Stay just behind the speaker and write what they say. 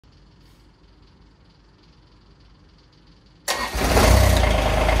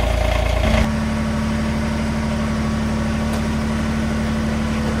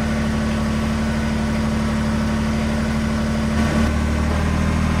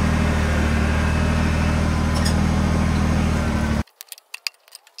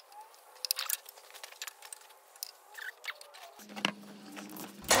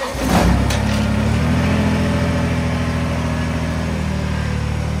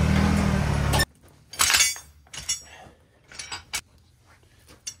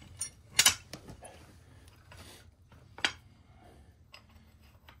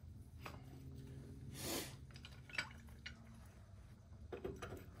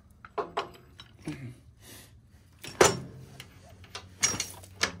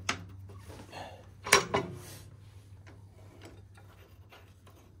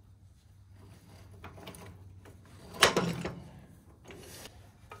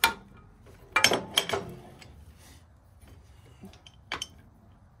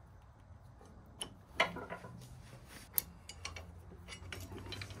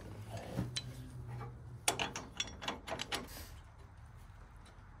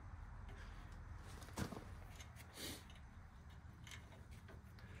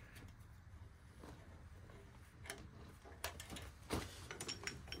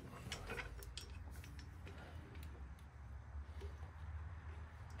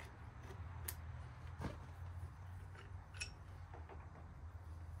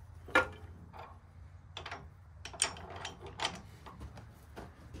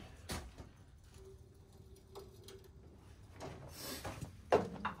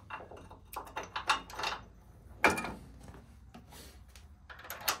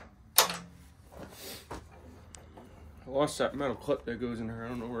I lost that metal clip that goes in there. I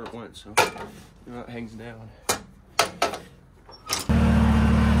don't know where it went, so you know, it hangs down.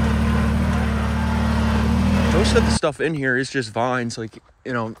 Most of the stuff in here is just vines. Like,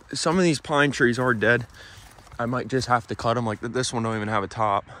 you know, some of these pine trees are dead. I might just have to cut them. Like this one don't even have a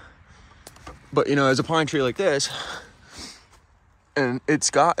top. But you know, as a pine tree like this, and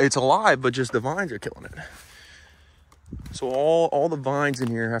it's alive, but just the vines are killing it. So all the vines in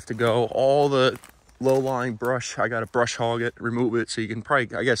here have to go. All the low-lying brush, I gotta brush hog it, remove it, so you can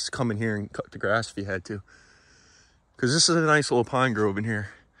probably, I guess, come in here and cut the grass if you had to. Because this is a nice little pine grove in here.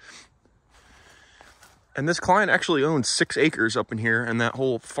 And this client actually owns 6 acres up in here and that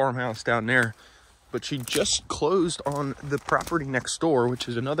whole farmhouse down there. But she just closed on the property next door, which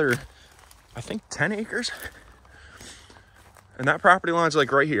is another, I think, 10 acres. And that property line's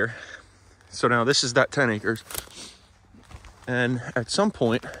like right here. So now this is that 10 acres. And at some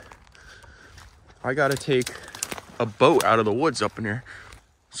point, I gotta take a boat out of the woods up in here.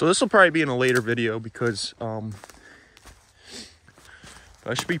 So this will probably be in a later video because that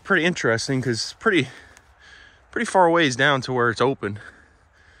should be pretty interesting because it's pretty far ways down to where it's open.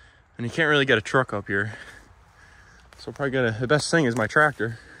 And you can't really get a truck up here. So probably the best thing is my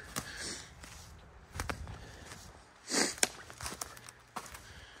tractor. It's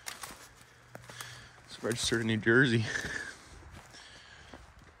registered in New Jersey.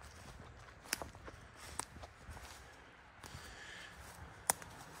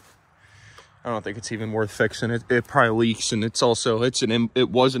 I don't think it's even worth fixing. It probably leaks, and it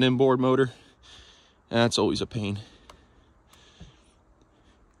was an inboard motor. And that's always a pain.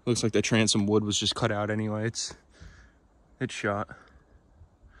 Looks like the transom wood was just cut out anyway. It's shot.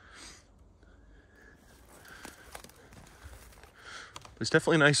 It's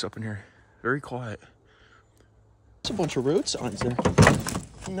definitely nice up in here. Very quiet. There's a bunch of road signs there.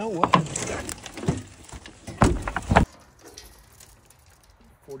 No way.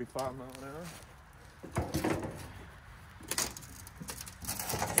 45 mile an hour.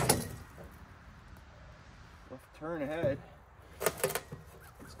 Left turn ahead.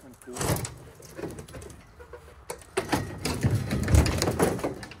 It's kind of cool.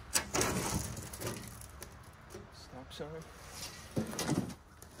 Stop sign.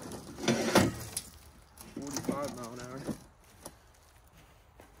 45 mile an hour.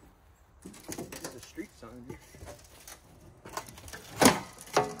 There's a street sign here.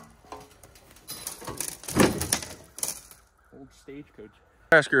 Stagecoach.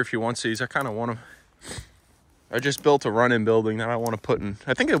 Ask her if she wants these. I kind of want them. I just built a run-in building that I want to put in.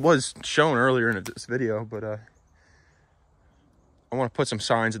 I think it was shown earlier in this video, but I want to put some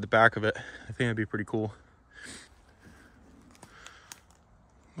signs at the back of it. I think that'd be pretty cool.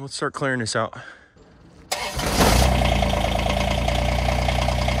 Let's start clearing this out.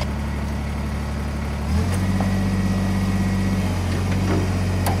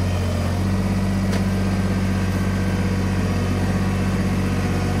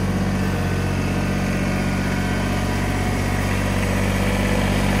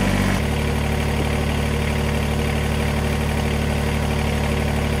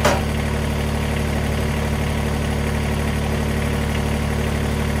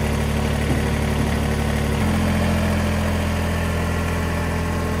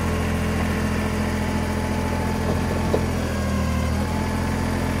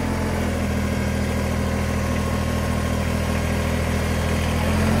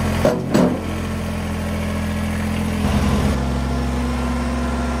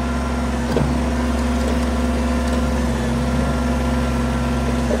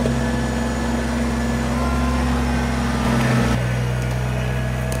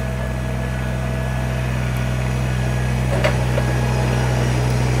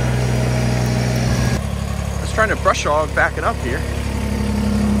 trying to brush hog backing up here.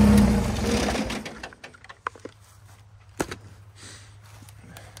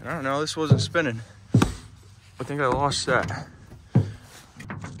 I don't know, this wasn't spinning. I think I lost that. It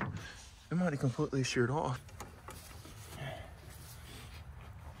might have completely sheared off.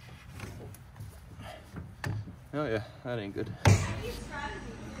 Oh yeah, that ain't good.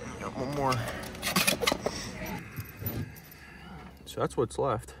 Got one more. So that's what's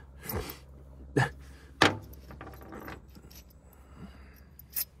left.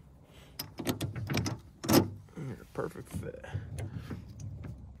 Perfect fit.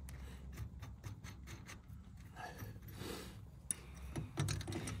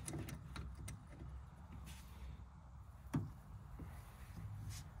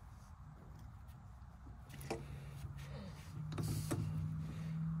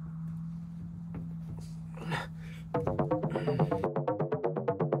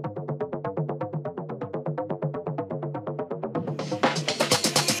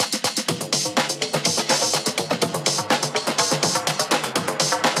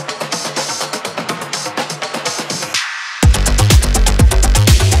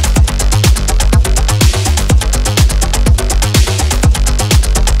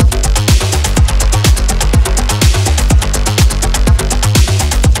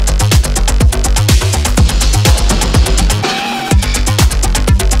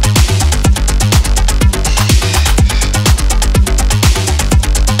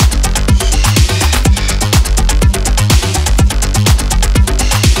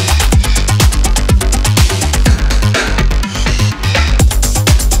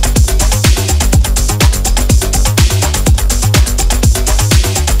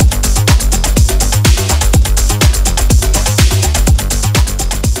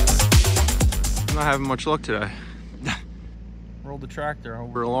 Having much luck today. Rolled the tractor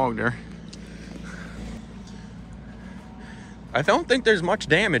over along there. I don't think there's much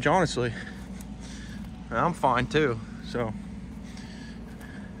damage, honestly. I'm fine too, so.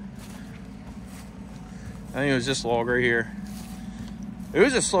 I think it was this log right here. It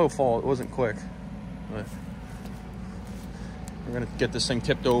was a slow fall, it wasn't quick. But we're gonna get this thing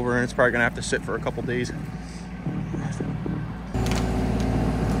tipped over and it's probably gonna have to sit for a couple days.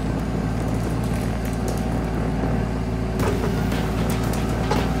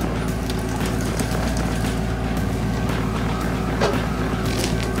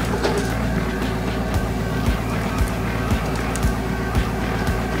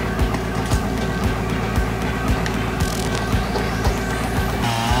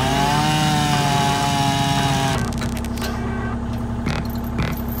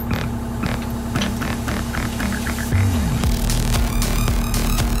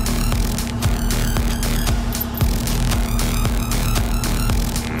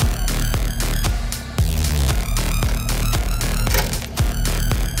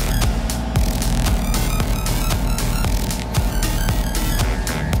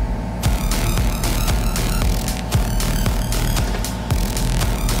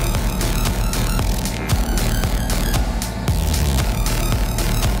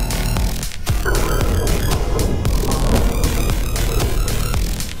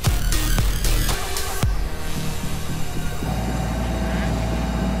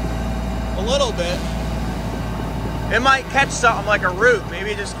 A little bit. It might catch something like a root.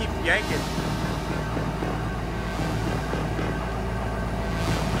 Maybe just keep yanking.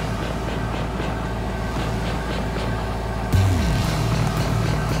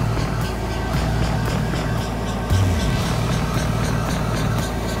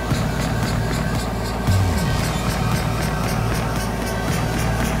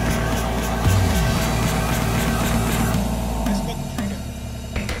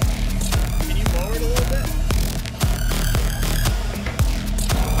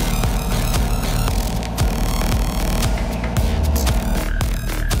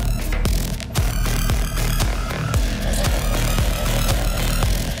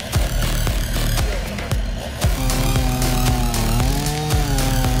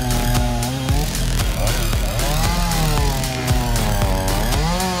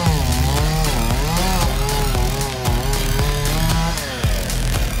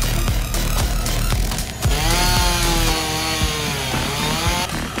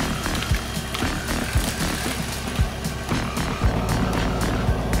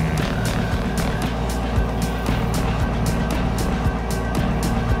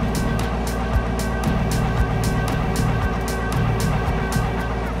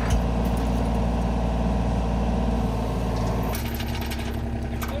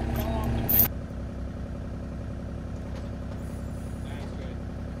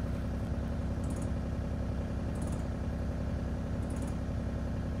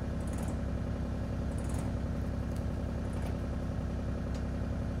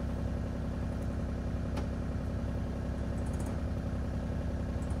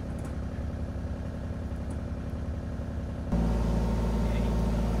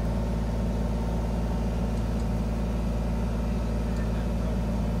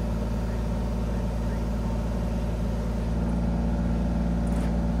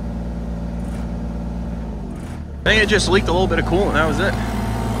 think it just leaked a little bit of coolant, that was it.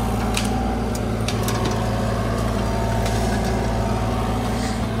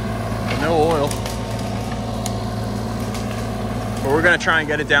 But no oil. But we're gonna try and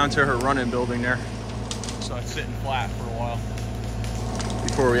get it down to her run-in building there. So it's sitting flat for a while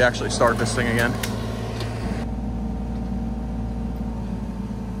before we actually start this thing again.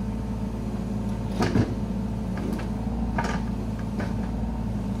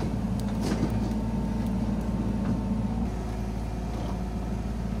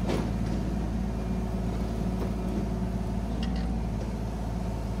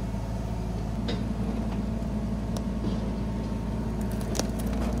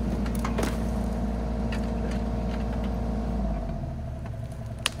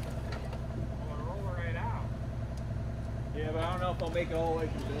 Yeah, but I don't know if I'll make it all the way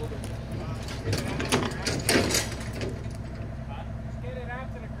to the building. Just get it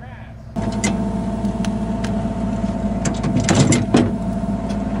out to the grass.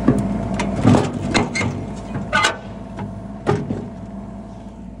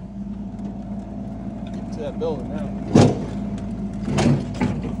 To that building now.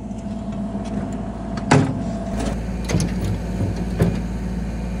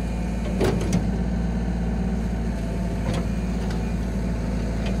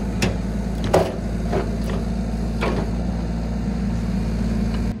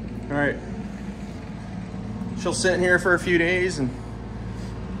 All right, she'll sit in here for a few days and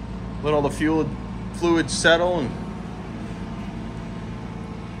let all the fluid settle and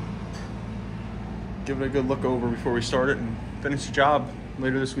give it a good look over before we start it and finish the job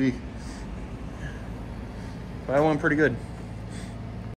later this week. But that went pretty good.